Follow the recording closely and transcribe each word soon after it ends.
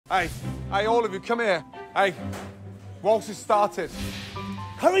Hey, all of you, come here. Hey, waltz has started.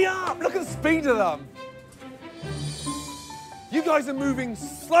 Hurry up, look at the speed of them. You guys are moving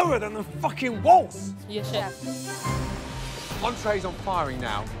slower than the fucking waltz. Yes, chef. Entree's on firing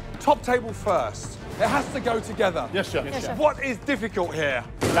now. Top table first. It has to go together. Yes, chef. Yes, chef. What is difficult here?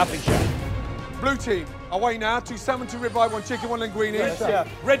 Nothing, chef. Blue team, away now. 2 salmon, 2 ribeye, 1 chicken, 1 linguine. Yes, chef.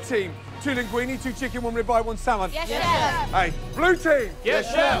 Red team, 2 linguine, 2 chicken, 1 ribeye, 1 salmon. Yes, chef. Hey, blue team.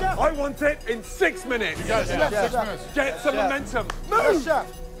 Yes, chef. I want it in 6 minutes. Yes, chef. 6 minutes. Get some momentum. Move.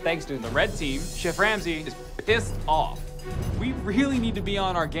 Thanks to the red team, Chef Ramsay is pissed off. We really need to be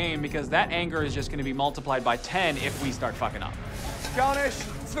on our game because that anger is just going to be multiplied by 10 if we start fucking up. Garnish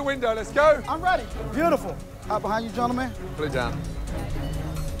to the window. Let's go. I'm ready. Beautiful. Out behind you, gentlemen. Put it down.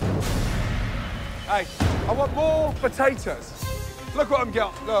 Hey, I want more potatoes. Look what I'm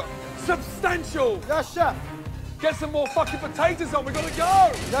getting. Look, substantial. Yes, chef. Get some more fucking potatoes on. We gotta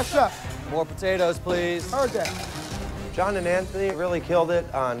go. Yes, chef. More potatoes, please. Heard that. John and Anthony really killed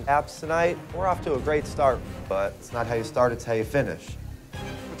it on apps tonight. We're off to a great start, but it's not how you start, it's how you finish.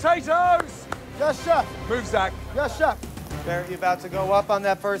 Potatoes. Yes, chef. Move, Zach. Yes, chef. Barrett, you about to go up on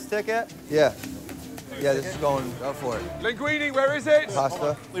that first ticket? Yeah. Yeah, this is going, go for it. Linguine, where is it?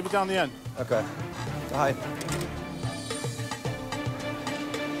 Pasta. Leave it down the end. Okay. Hi.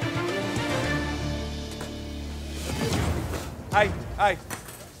 Hey,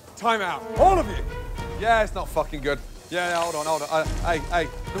 time out. All of you. Yeah, it's not fucking good. Yeah, hold on. Hey, I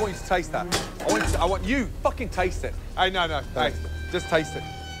want you to taste that. I want you fucking taste it. Hey, no. Hey, just taste it.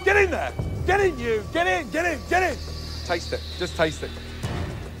 Get in there. Get in, you. Get in. Taste it. Just taste it.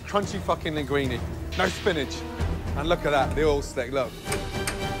 Crunchy fucking linguine. No spinach. And look at that, the oil stick, look.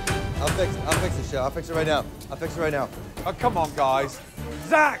 I'll fix it, chef. I'll fix it right now. Oh, come on, guys.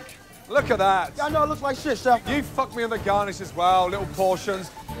 Zach, look at that. Yeah, I know it looks like shit, chef. You fucked me on the garnish as well, little portions.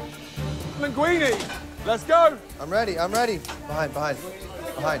 Linguine, let's go. I'm ready. Behind.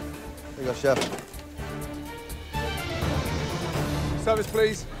 There you go, chef. Service,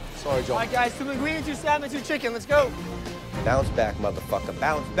 please. Sorry, John. All right, guys, 2 linguine, 2 salmon, 2 chicken. Let's go. Bounce back, motherfucker,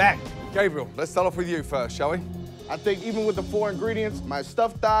 bounce back. Gabriel, let's start off with you first, shall we? I think even with the 4 ingredients, my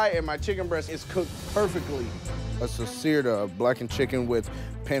stuffed thigh and my chicken breast is cooked perfectly. It's a seared blackened chicken with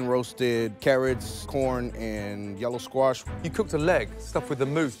pan-roasted carrots, corn, and yellow squash. You cooked a leg stuffed with the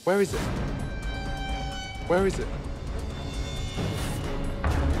mousse. Where is it? Where is it?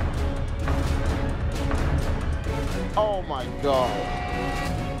 Oh my God.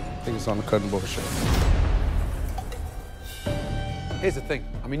 I think it's on the cutting board, chef. Here's the thing.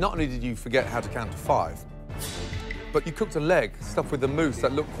 I mean, not only did you forget how to count to 5, but you cooked a leg stuffed with the mousse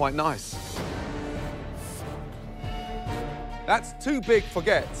that looked quite nice. That's 2 big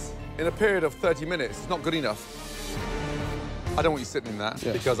forgets in a period of 30 minutes. It's not good enough. I don't want you sitting in that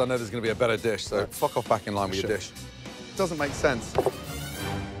because I know there's going to be a better dish, so fuck off back in line with your dish. It doesn't make sense.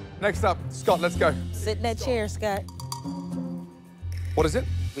 Next up, Scott, let's go. Sit in that chair, Scott. What is it?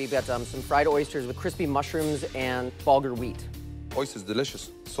 We've got some fried oysters with crispy mushrooms and bulgur wheat. Oysters,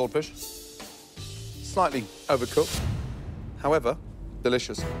 delicious. Swordfish, slightly overcooked. However,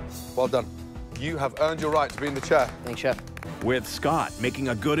 delicious. Well done. You have earned your right to be in the chair. Thanks, chef. With Scott making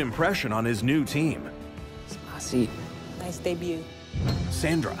a good impression on his new team. Spicy. Nice debut.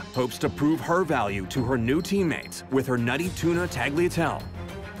 Sandra hopes to prove her value to her new teammates with her nutty tuna tagliatelle.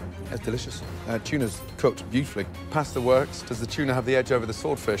 That's delicious. Tuna's cooked beautifully. Pasta works. Does the tuna have the edge over the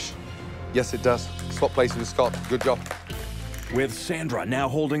swordfish? Yes, it does. Swap places with Scott. Good job. With Sandra now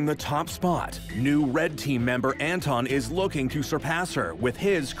holding the top spot, new red team member Anton is looking to surpass her with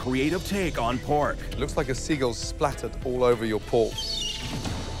his creative take on pork. It looks like a seagull splattered all over your pork.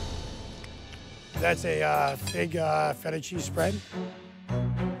 That's a big feta cheese spread.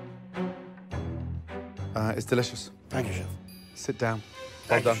 It's delicious. Thank you, chef. Sit down.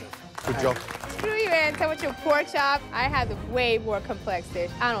 Well done. Good job. Screw you, Anton, with your pork chop. I have the way more complex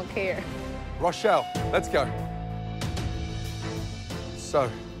dish. I don't care. Rochelle, let's go. So,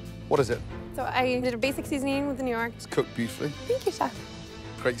 what is it? So I did a basic seasoning with the New York. It's cooked beautifully. Thank you, chef.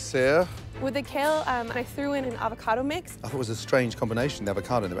 Great sear. With the kale, I threw in an avocado mix. I thought it was a strange combination, the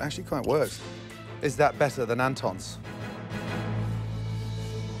avocado, but it actually quite works. Is that better than Anton's?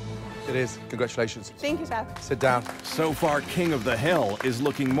 It is. Congratulations. Thank you, chef. Sit down. So far, King of the Hill is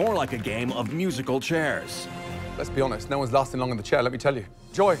looking more like a game of musical chairs. Let's be honest, no one's lasting long in the chair, let me tell you.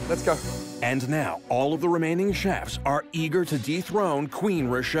 Joy, let's go. And now, all of the remaining chefs are eager to dethrone Queen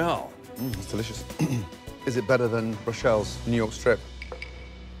Rochelle. It's delicious. Is it better than Rochelle's New York strip?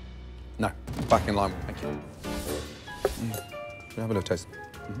 No. Back in line. Thank you. Have a little taste.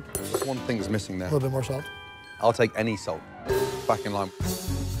 There's one thing that's missing there. A little bit more salt. I'll take any salt. Back in line.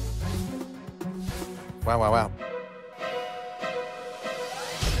 Wow, wow, wow.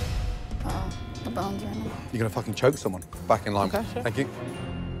 Uh-oh, the bones right now. You're gonna fucking choke someone. Back in line. Okay, sure. Thank you.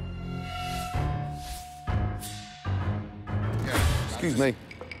 Excuse me.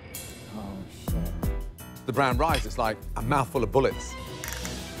 Oh, shit. The brown rice, it's like a mouthful of bullets.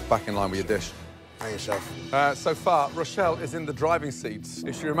 Back in line with your dish. Hang yourself. So far, Rochelle is in the driving seat.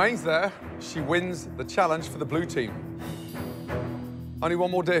 If she remains there, she wins the challenge for the blue team. Only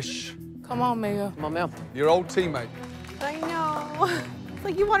one more dish. Come on, Mia. Come on, Mel. Your old teammate. I know. It's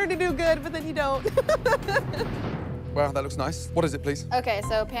like you want her to do good, but then you don't. Well, that looks nice. What is it, please? Okay,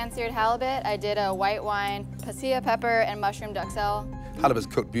 so pan-seared halibut. I did a white wine, pasilla pepper, and mushroom duxelle. Halibut's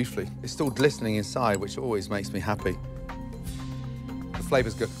cooked beautifully. It's still glistening inside, which always makes me happy. The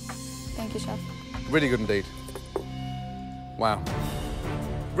flavor's good. Thank you, chef. Really good indeed. Wow.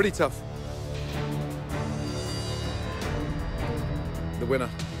 Really tough. The winner,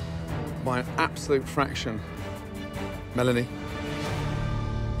 by an absolute fraction. Melanie,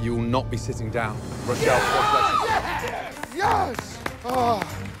 you will not be sitting down. Rochelle, congratulations. Yes! Oh,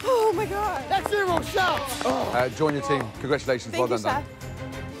 Oh, my God. that's it, Rochelle! Join your team. Congratulations. Thank well you, done, chef.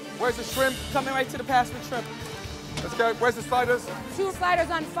 Dan. Where's the shrimp? Coming right to the pass with shrimp. Let's go. Where's the sliders? 2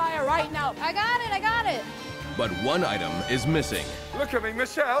 sliders on fire right now. I got it. But one item is missing. Look at me,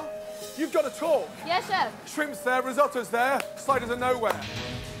 Michelle. You've got to talk. Yes, chef. Shrimp's there, risotto's there, sliders are nowhere.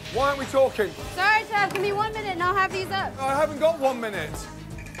 Why aren't we talking? Sorry, chef. Give me 1 minute and I'll have these up. I haven't got 1 minute.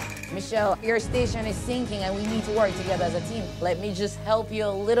 Michelle, your station is sinking and we need to work together as a team. Let me just help you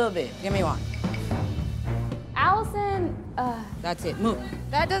a little bit. Give me one. Allison, That's it. Move.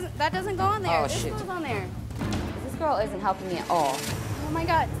 that doesn't go on there. Oh, this shit. goes on there. This girl isn't helping me at all. Oh my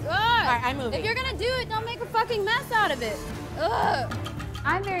God. Ugh. All right, I'm moving. If you're gonna do it, don't make a fucking mess out of it. Ugh.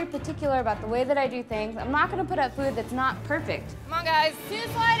 I'm very particular about the way that I do things. I'm not gonna put up food that's not perfect. Come on, guys. 2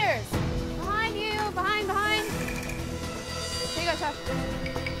 sliders. Behind you, behind. Here you go, chef.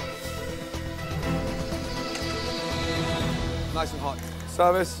 Nice and hot.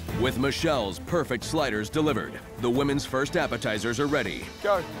 Service. With Michelle's perfect sliders delivered, the women's first appetizers are ready.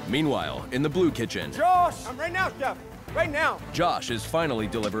 Go. Meanwhile, in the blue kitchen, Josh! I'm right now, chef. Right now. Josh is finally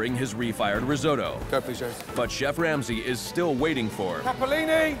delivering his refired risotto. Go, please, James. But Chef Ramsay is still waiting for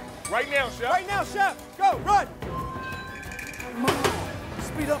Capellini! Right now, chef. Right now, chef. Go, run.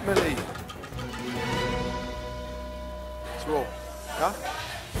 Speed up, Millie. It's raw. Huh?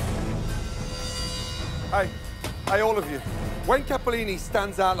 Hey, all of you. When Capellini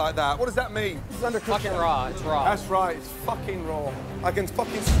stands out like that, what does that mean? It's undercooked. Fucking raw. It's raw. That's right, it's fucking raw. I can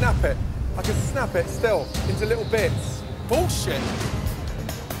fucking snap it. I can snap it still into little bits. Bullshit.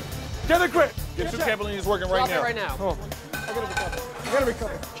 Get a grip. Get 2 Capellini's working right now. Right now. Oh. I gotta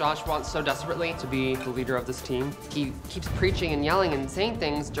recover. Josh wants so desperately to be the leader of this team. He keeps preaching and yelling and saying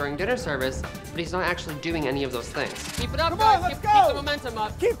things during dinner service, but he's not actually doing any of those things. Keep it up, Come guys. on, let's keep go. the momentum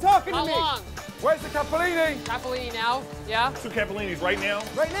up. Keep talking How to me. long? Where's the Capellini? Capellini now. Yeah. 2 Capellini's right now.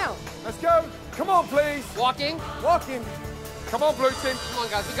 Right now. Let's go. Come on, please. Walking. Walking. Come on, blue team. Come on,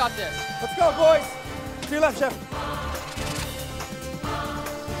 guys. We got this. Let's go, boys. To your left, chef.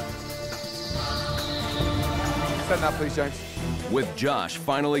 Send that, please, James. with Josh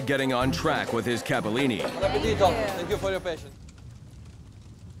finally getting on track with his Capellini. Thank you for your patience.